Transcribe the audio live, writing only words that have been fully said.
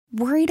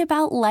Worried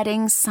about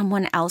letting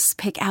someone else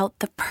pick out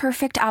the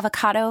perfect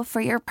avocado for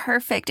your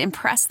perfect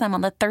impress them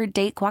on the third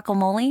date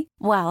guacamole?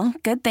 Well,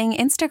 good thing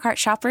Instacart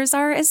shoppers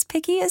are as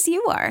picky as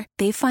you are.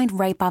 They find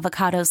ripe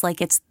avocados like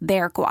it's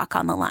their guac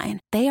on the line.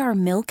 They are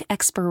milk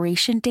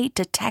expiration date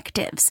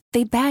detectives.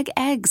 They bag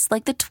eggs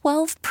like the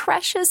 12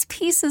 precious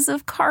pieces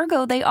of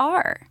cargo they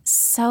are.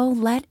 So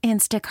let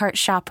Instacart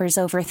shoppers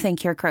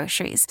overthink your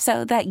groceries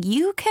so that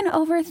you can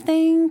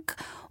overthink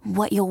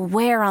what you'll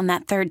wear on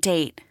that third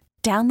date.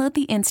 Download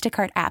the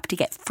Instacart app to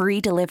get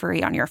free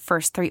delivery on your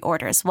first 3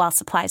 orders while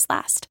supplies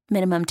last.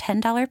 Minimum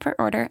 $10 per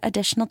order.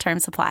 Additional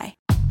terms apply.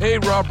 Hey,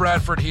 Rob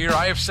Bradford here.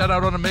 I have set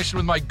out on a mission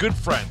with my good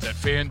friends at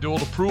FanDuel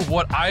to prove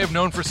what I have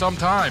known for some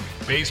time.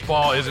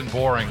 Baseball isn't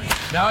boring.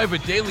 Now I have a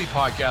daily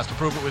podcast to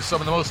prove it with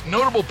some of the most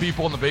notable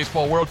people in the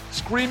baseball world,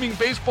 screaming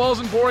baseball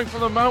isn't boring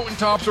from the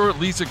mountaintops, or at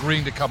least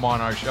agreeing to come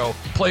on our show.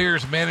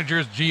 Players,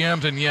 managers,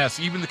 GMs, and yes,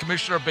 even the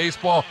commissioner of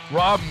baseball,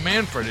 Rob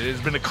Manfred. It has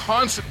been a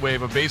constant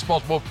wave of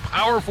baseball's most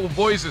powerful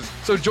voices.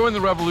 So join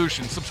the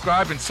revolution.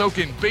 Subscribe and soak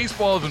in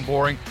Baseball Isn't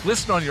Boring.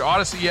 Listen on your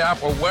Odyssey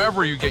app or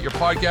wherever you get your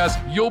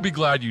podcasts. You'll be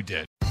glad you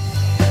did.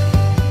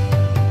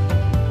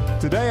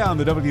 Today on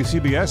the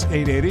WCBS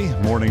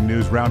 880 Morning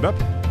News Roundup.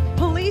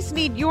 Police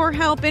need your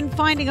help in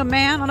finding a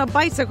man on a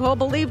bicycle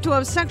believed to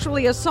have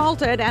sexually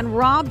assaulted and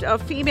robbed a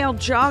female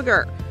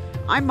jogger.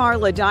 I'm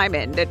Marla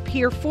Diamond at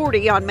Pier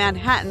 40 on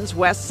Manhattan's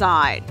West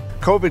Side.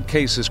 COVID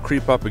cases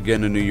creep up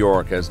again in New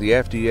York as the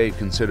FDA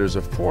considers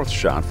a 4th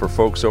shot for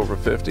folks over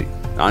 50.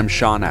 I'm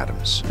Sean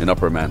Adams in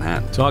Upper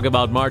Manhattan. Talk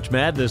about March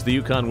Madness.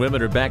 The UConn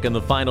Women are back in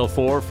the Final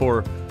Four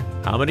for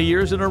how many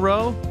years in a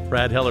row?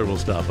 Brad Heller will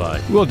stop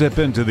by. We'll dip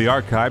into the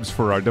archives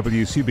for our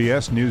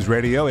WCBS News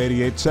Radio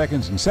 88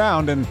 Seconds in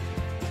Sound, and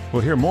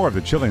we'll hear more of the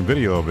chilling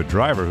video of a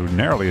driver who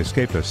narrowly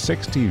escaped a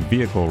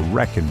 60-vehicle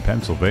wreck in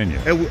Pennsylvania.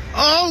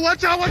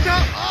 Watch out!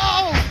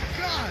 Oh,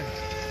 God!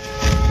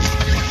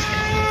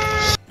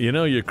 You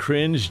know, you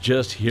cringe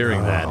just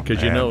hearing that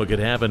because you know it could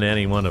happen to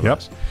any one of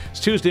us. It's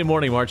Tuesday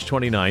morning, March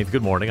 29th.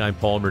 Good morning. I'm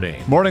Paul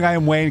Murnane. Morning. I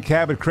am Wayne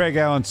Cabot. Craig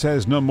Allen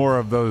says no more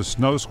of those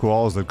snow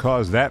squalls that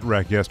caused that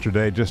wreck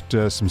yesterday. Just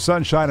some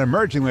sunshine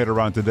emerging later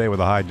on today with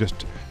a high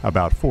just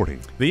about 40.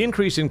 The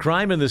increase in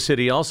crime in the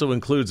city also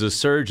includes a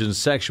surge in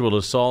sexual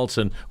assaults,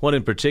 and one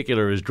in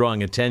particular is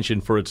drawing attention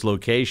for its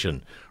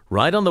location.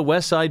 Right on the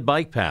West Side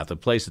bike path, a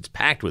place that's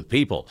packed with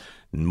people.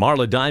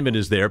 Marla Diamond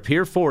is there,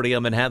 Pier 40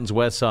 on Manhattan's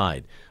West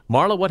Side.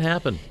 Marla, what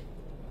happened?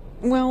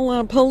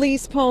 Well,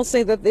 police, Paul,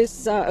 say that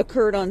this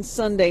occurred on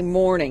Sunday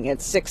morning at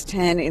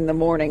 6:10 in the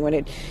morning when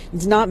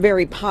it's not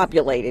very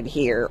populated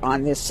here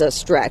on this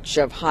stretch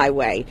of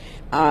highway.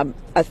 A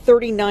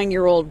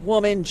 39-year-old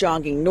woman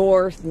jogging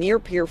north near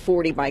Pier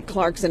 40 by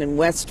Clarkson and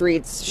West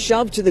Streets,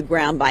 shoved to the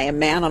ground by a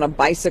man on a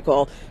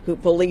bicycle who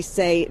police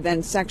say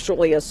then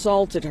sexually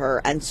assaulted her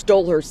and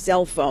stole her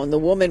cell phone. The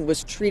woman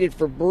was treated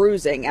for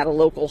bruising at a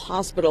local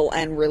hospital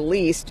and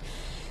released.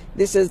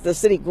 This as the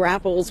city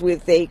grapples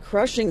with a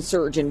crushing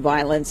surge in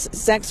violence.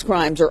 Sex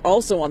crimes are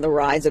also on the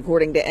rise,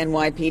 according to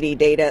NYPD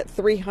data.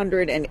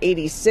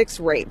 386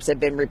 rapes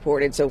have been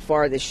reported so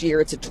far this year.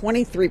 It's a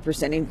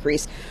 23%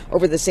 increase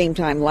over the same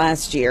time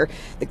last year.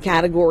 The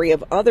category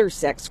of other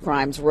sex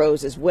crimes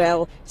rose as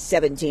well,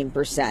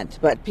 17%.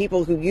 But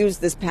people who use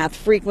this path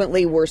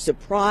frequently were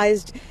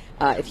surprised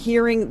at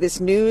hearing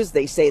this news.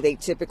 They say they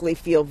typically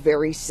feel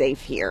very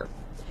safe here.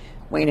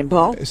 Wayne and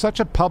Paul. It's such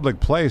a public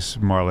place,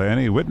 Marla.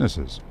 Any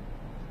witnesses?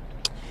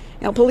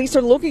 Now, police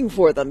are looking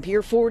for them.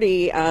 Pier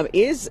 40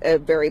 is a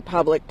very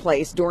public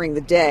place during the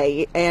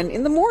day, and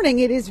in the morning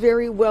it is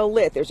very well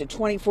lit. There's a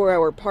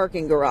 24-hour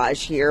parking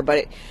garage here, but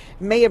it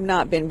may have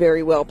not been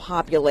very well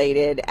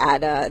populated at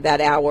that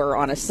hour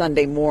on a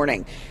Sunday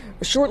morning.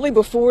 Shortly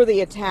before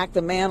the attack,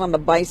 the man on the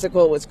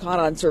bicycle was caught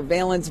on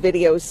surveillance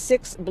video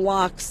 6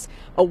 blocks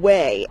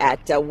away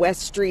at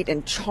West Street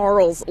and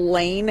Charles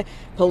Lane.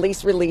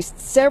 Police released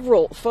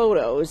several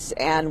photos,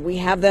 and we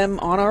have them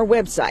on our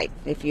website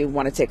if you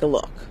want to take a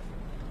look.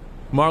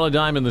 Marla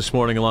Diamond this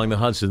morning along the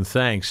Hudson.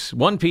 Thanks.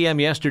 1 p.m.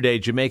 yesterday,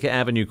 Jamaica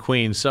Avenue,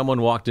 Queens, someone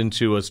walked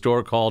into a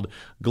store called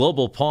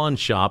Global Pawn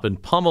Shop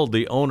and pummeled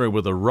the owner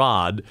with a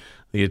rod.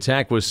 The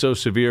attack was so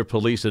severe,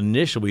 police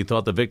initially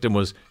thought the victim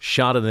was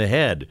shot in the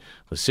head.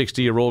 The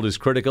 60-year-old is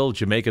critical,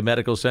 Jamaica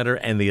Medical Center,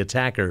 and the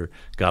attacker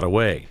got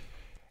away.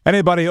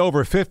 Anybody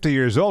over 50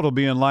 years old will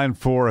be in line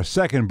for a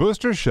second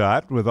booster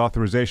shot, with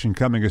authorization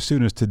coming as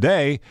soon as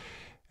today,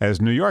 as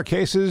New York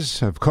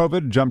cases of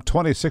COVID jumped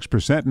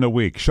 26% in a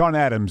week. Sean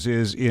Adams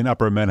is in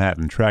Upper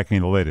Manhattan tracking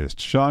the latest.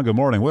 Sean, good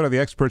morning. What are the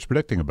experts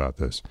predicting about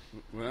this?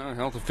 Well,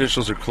 health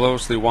officials are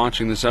closely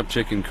watching this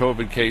uptick in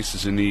COVID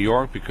cases in New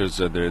York because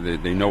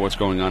they know what's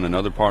going on in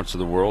other parts of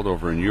the world,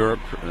 over in Europe,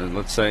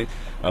 let's say.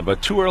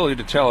 But too early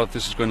to tell if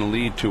this is going to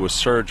lead to a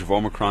surge of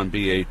Omicron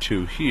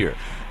BA2 here.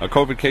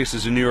 COVID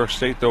cases in New York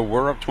State, though,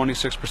 were up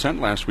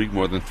 26% last week.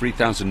 More than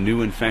 3,000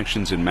 new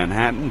infections in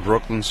Manhattan.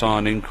 Brooklyn saw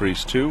an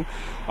increase, too.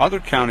 Other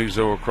counties,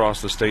 though,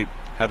 across the state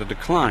had a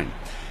decline.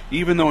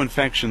 Even though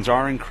infections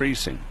are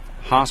increasing,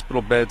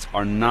 hospital beds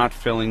are not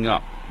filling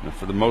up. Now,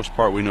 for the most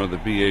part, we know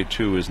that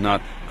BA2 is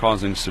not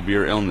causing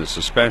severe illness,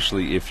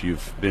 especially if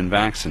you've been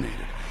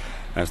vaccinated.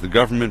 As the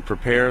government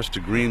prepares to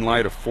green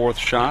light a fourth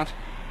shot,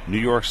 New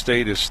York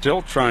State is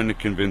still trying to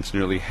convince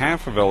nearly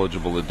half of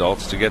eligible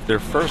adults to get their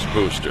first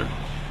booster.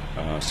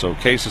 So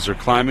cases are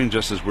climbing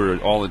just as we're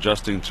all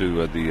adjusting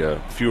to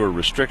the fewer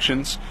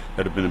restrictions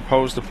that have been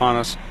imposed upon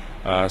us.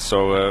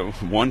 So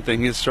one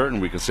thing is certain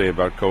we can say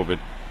about COVID.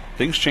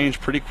 Things change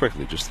pretty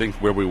quickly. Just think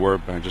where we were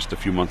just a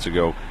few months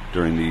ago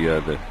during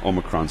the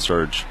Omicron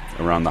surge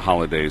around the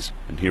holidays.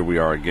 And here we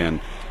are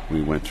again.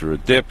 We went through a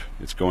dip.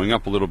 It's going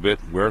up a little bit.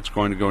 Where it's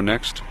going to go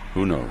next,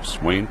 who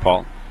knows? Wayne,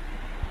 Paul.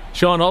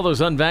 Sean, all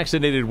those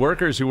unvaccinated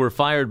workers who were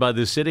fired by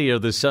the city are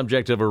the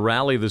subject of a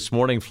rally this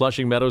morning,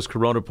 Flushing Meadows,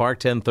 Corona Park,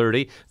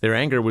 10:30. Their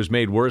anger was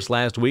made worse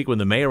last week when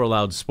the mayor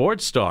allowed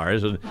sports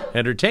stars and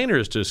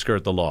entertainers to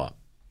skirt the law.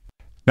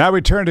 Now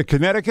we turn to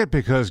Connecticut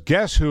because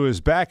guess who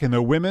is back in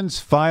the women's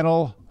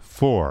Final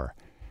Four?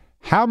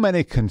 How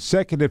many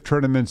consecutive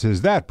tournaments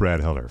is that, Brad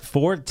Hiller?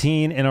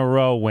 14 in a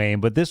row, Wayne,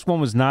 but this one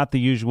was not the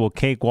usual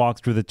cakewalk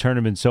through the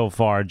tournament so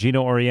far.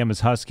 Gino Auriemma's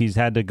Huskies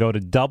had to go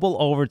to double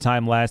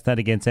overtime last night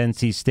against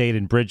NC State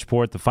in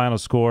Bridgeport. The final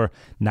score,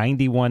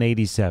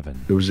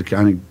 91-87. It was it's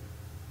kind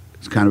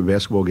of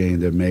basketball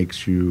game that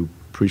makes you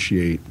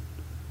appreciate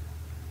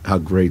how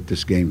great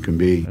this game can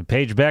be.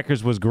 Paige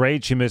Beckers was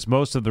great. She missed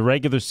most of the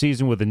regular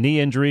season with a knee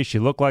injury. She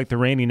looked like the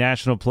reigning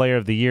National Player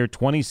of the Year,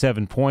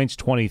 27 points,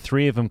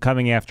 23 of them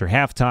coming after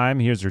halftime.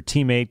 Here's her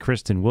teammate,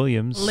 Kristen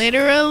Williams.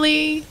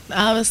 Literally,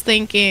 I was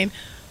thinking,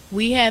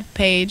 we have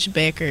Paige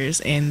Beckers,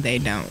 and they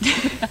don't.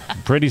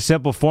 Pretty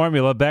simple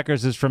formula.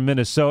 Beckers is from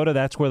Minnesota.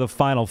 That's where the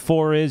Final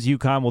Four is.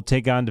 UConn will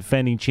take on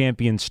defending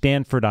champion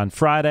Stanford on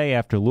Friday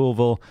after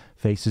Louisville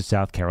faces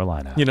South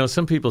Carolina. You know,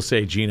 some people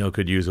say Gino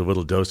could use a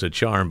little dose of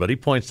charm, but he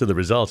points to the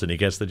results and he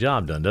gets the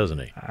job done, doesn't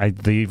he?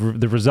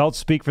 The results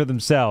speak for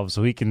themselves,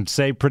 so he can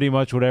say pretty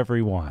much whatever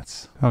he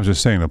wants. I was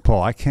just saying to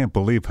Paul, I can't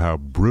believe how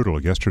brutal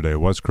yesterday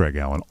was, Craig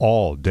Allen,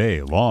 all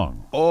day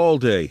long. All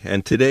day,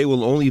 and today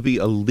will only be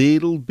a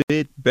little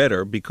bit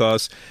better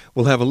because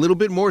we'll have a little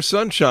bit more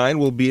sunshine.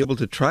 We'll be able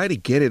to try to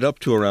get it up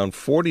to around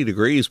 40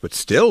 degrees, but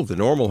still the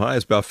normal high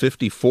is about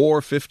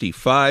 54,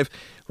 55.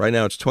 Right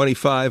now it's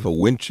 25, a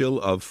wind chill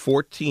of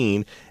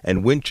 14,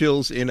 and wind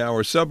chills in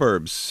our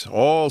suburbs.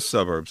 All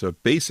suburbs are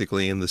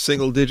basically in the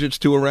single digits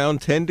to around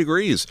 10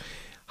 degrees.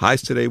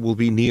 Highs today will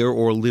be near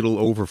or a little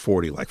over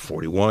 40, like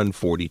 41,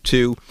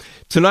 42.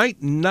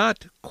 Tonight,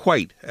 not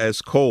quite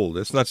as cold.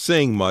 It's not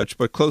saying much,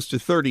 but close to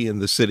 30 in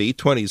the city,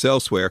 20s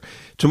elsewhere.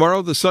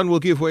 Tomorrow, the sun will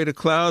give way to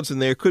clouds,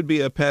 and there could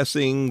be a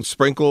passing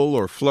sprinkle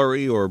or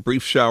flurry or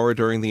brief shower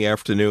during the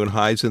afternoon,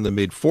 highs in the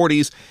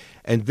mid-40s.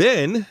 And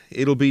then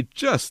it'll be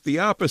just the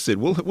opposite.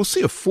 We'll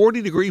see a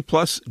 40-degree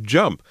plus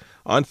jump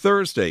on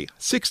Thursday.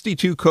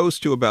 62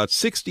 coast to about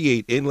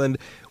 68 inland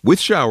with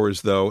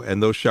showers, though,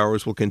 and those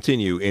showers will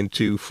continue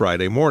into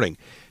Friday morning.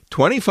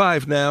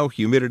 25 now,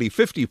 humidity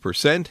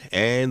 50%,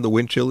 and the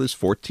wind chill is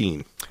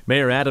 14.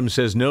 Mayor Adams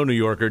says no New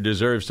Yorker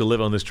deserves to live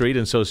on the street,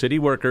 and so city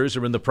workers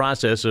are in the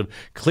process of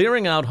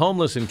clearing out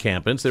homeless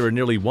encampments. There are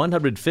nearly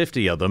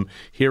 150 of them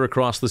here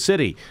across the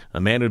city. A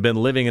man who'd been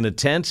living in a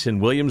tent in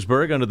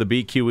Williamsburg under the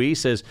BQE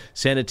says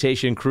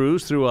sanitation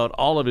crews threw out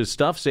all of his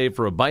stuff save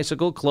for a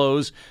bicycle,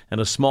 clothes,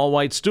 and a small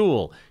white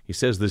stool. He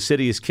says the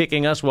city is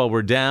kicking us while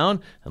we're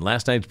down, and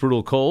last night's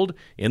brutal cold.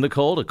 In the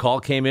cold, a call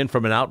came in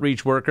from an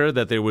outreach worker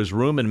that there was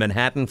room in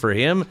Manhattan for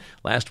him.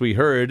 Last we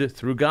heard,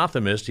 through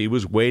Gothamist, he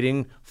was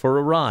waiting for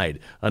a ride.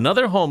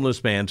 Another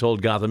homeless man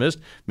told Gothamist,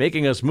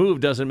 making us move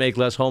doesn't make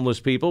less homeless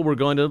people. We're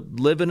going to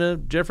live in a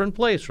different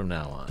place from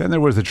now on. Then there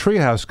was the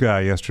treehouse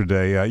guy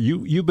yesterday.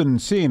 You've been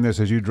seeing this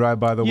as you drive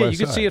by the west side. Yeah, you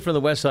can see it from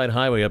the West Side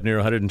Highway up near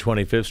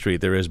 125th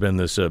Street. There has been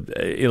this,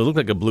 it looked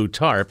like a blue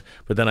tarp,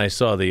 but then I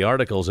saw the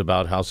articles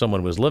about how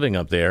someone was living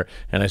up there,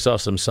 and I saw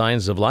some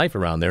signs of life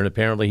around there, and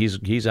apparently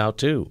he's out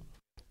too.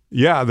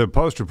 Yeah, the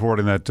Post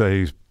reporting that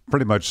he's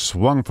pretty much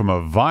swung from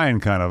a vine,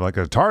 kind of like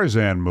a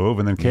Tarzan move,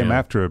 and then came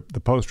after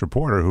the Post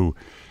reporter who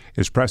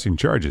is pressing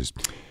charges.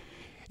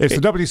 It's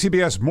the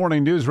WCBS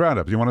Morning News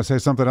Roundup. You want to say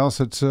something else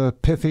that's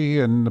pithy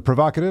and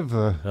provocative?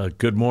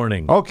 Good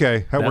morning.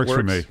 Okay, that works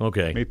for me.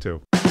 Okay. Me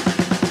too.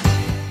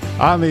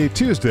 On the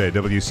Tuesday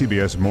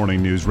WCBS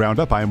Morning News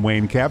Roundup, I'm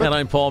Wayne Cabot. And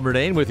I'm Paul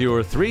Murnane with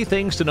your 3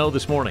 things to know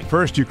this morning.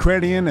 First,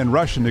 Ukrainian and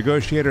Russian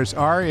negotiators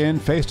are in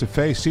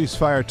face-to-face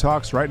ceasefire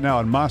talks right now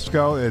in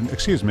Moscow,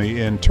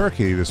 in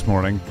Turkey this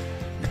morning.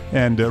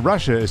 And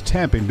Russia is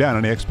tamping down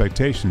any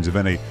expectations of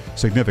any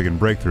significant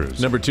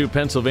breakthroughs. Number 2,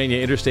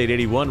 Pennsylvania Interstate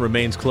 81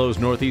 remains closed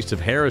northeast of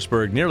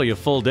Harrisburg nearly a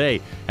full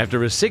day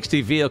after a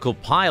 60-vehicle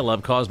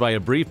pileup caused by a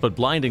brief but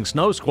blinding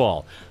snow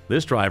squall.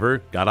 This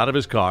driver got out of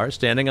his car,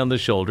 standing on the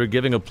shoulder,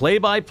 giving a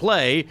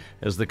play-by-play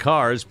as the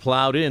cars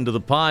plowed into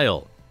the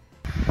pile.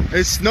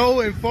 It's snow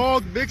and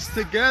fog mixed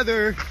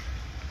together,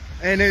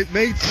 and it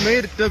made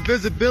the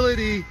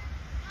visibility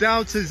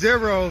down to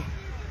 0.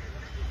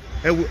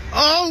 And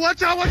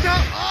watch out!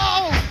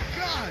 Oh,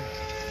 God!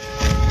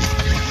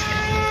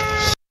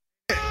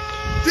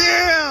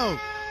 Damn!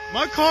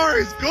 My car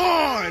is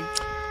gone!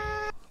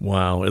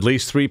 Wow. At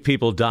least 3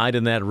 people died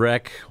in that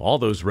wreck, all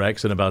those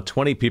wrecks, and about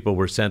 20 people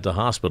were sent to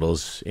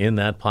hospitals in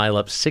that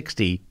pileup,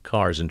 60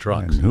 cars and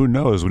trucks. And who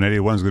knows when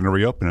 81's going to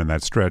reopen in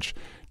that stretch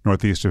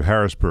northeast of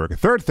Harrisburg. A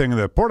third thing,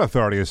 the Port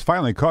Authority has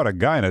finally caught a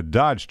guy in a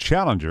Dodge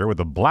Challenger with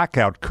a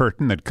blackout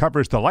curtain that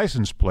covers the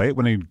license plate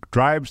when he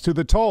drives through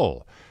the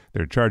toll.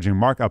 They're charging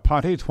Mark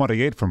Aponte,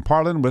 28, from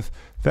Parlin with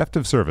theft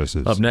of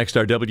services. Up next,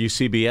 our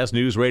WCBS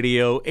News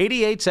Radio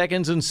 88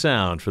 Seconds in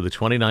Sound for the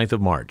 29th of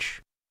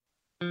March.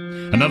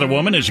 Another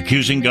woman is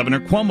accusing Governor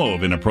Cuomo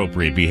of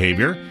inappropriate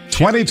behavior.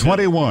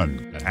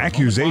 2021,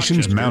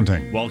 accusations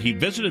mounting. While he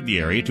visited the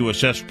area to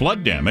assess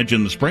flood damage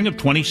in the spring of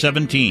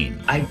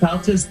 2017. I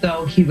felt as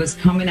though he was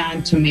coming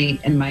on to me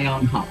in my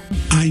own home.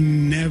 I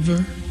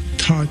never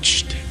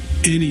touched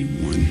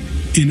anyone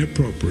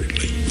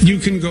inappropriately. You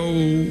can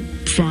go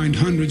find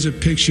hundreds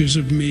of pictures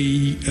of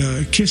me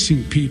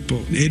kissing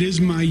people. It is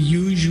my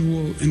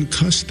usual and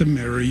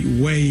customary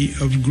way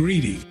of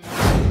greeting.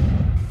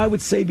 I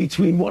would say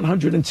between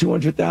 100 and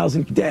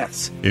 200,000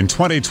 deaths. In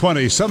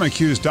 2020, some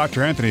accused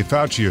Dr. Anthony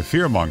Fauci of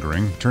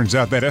fear-mongering. Turns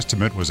out that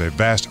estimate was a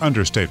vast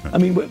understatement. I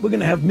mean, we're going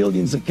to have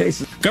millions of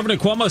cases. Governor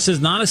Cuomo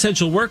says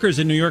non-essential workers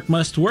in New York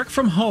must work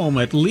from home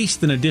at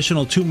least an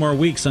additional 2 more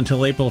weeks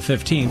until April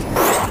 15th.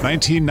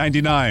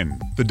 1999,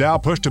 the Dow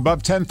pushed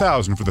above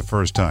 10,000 for the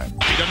first time.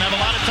 He doesn't have a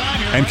lot of time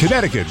here. And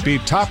Connecticut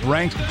beat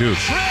top-ranked Duke.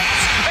 UConn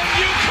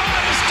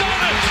has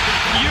done it!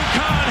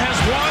 UConn has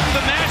won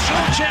the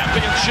national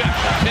championship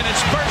in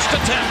its first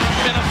attempt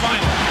in a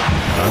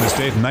final. On this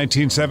date in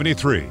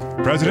 1973,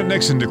 President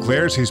Nixon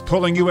declares he's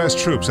pulling U.S.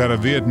 troops out of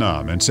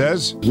Vietnam and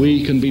says,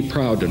 "We can be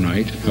proud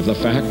tonight of the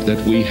fact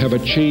that we have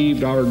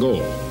achieved our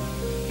goal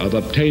of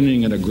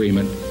obtaining an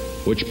agreement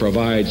which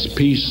provides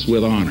peace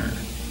with honor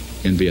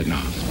in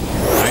Vietnam."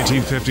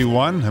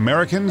 1951,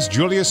 Americans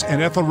Julius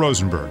and Ethel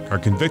Rosenberg are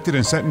convicted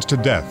and sentenced to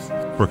death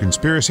for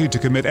conspiracy to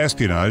commit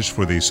espionage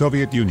for the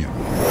Soviet Union.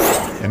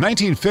 In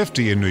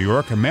 1950 in New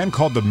York, a man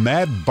called the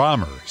Mad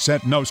Bomber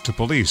sent notes to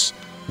police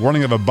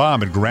warning of a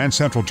bomb at Grand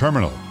Central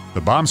Terminal.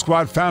 The bomb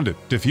squad found it,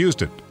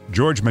 defused it.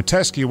 George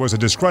Metesky was a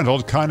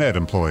disgruntled Con Ed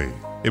employee.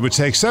 It would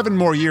take 7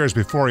 more years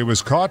before he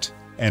was caught,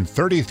 and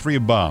 33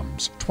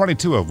 bombs,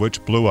 22 of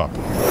which blew up.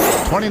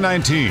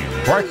 2019,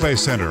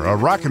 Barclays Center, a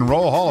Rock and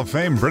Roll Hall of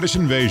Fame British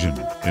invasion,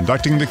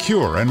 inducting The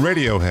Cure and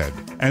Radiohead.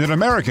 And an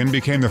American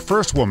became the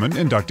first woman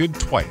inducted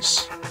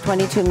twice.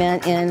 22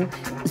 men in,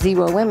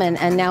 0 women,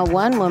 and now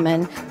 1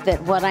 woman.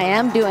 That what I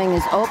am doing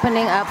is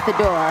opening up the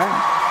door.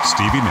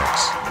 Stevie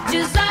Nicks.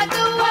 Just like the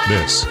way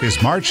This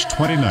is March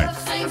 29th.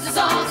 sings the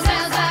song,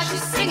 sounds like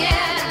she's singing.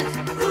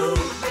 Ooh,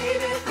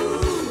 baby,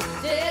 ooh,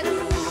 dead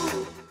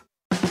ooh.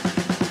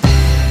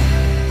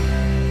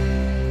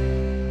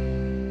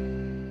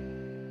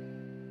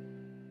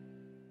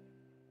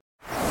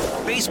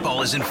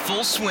 Baseball is in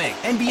full swing.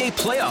 NBA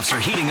playoffs are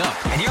heating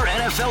up, and your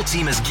NFL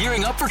team is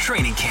gearing up for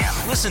training camp.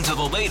 Listen to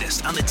the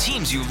latest on the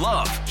teams you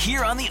love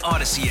here on the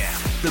Odyssey app.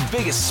 The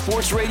biggest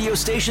sports radio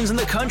stations in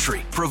the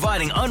country,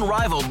 providing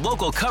unrivaled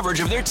local coverage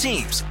of their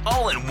teams,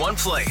 all in one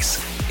place.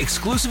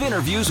 Exclusive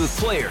interviews with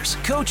players,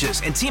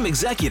 coaches, and team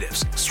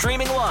executives,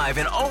 streaming live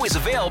and always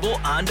available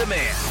on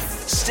demand.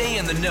 Stay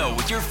in the know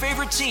with your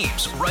favorite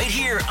teams right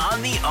here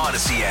on the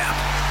Odyssey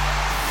app.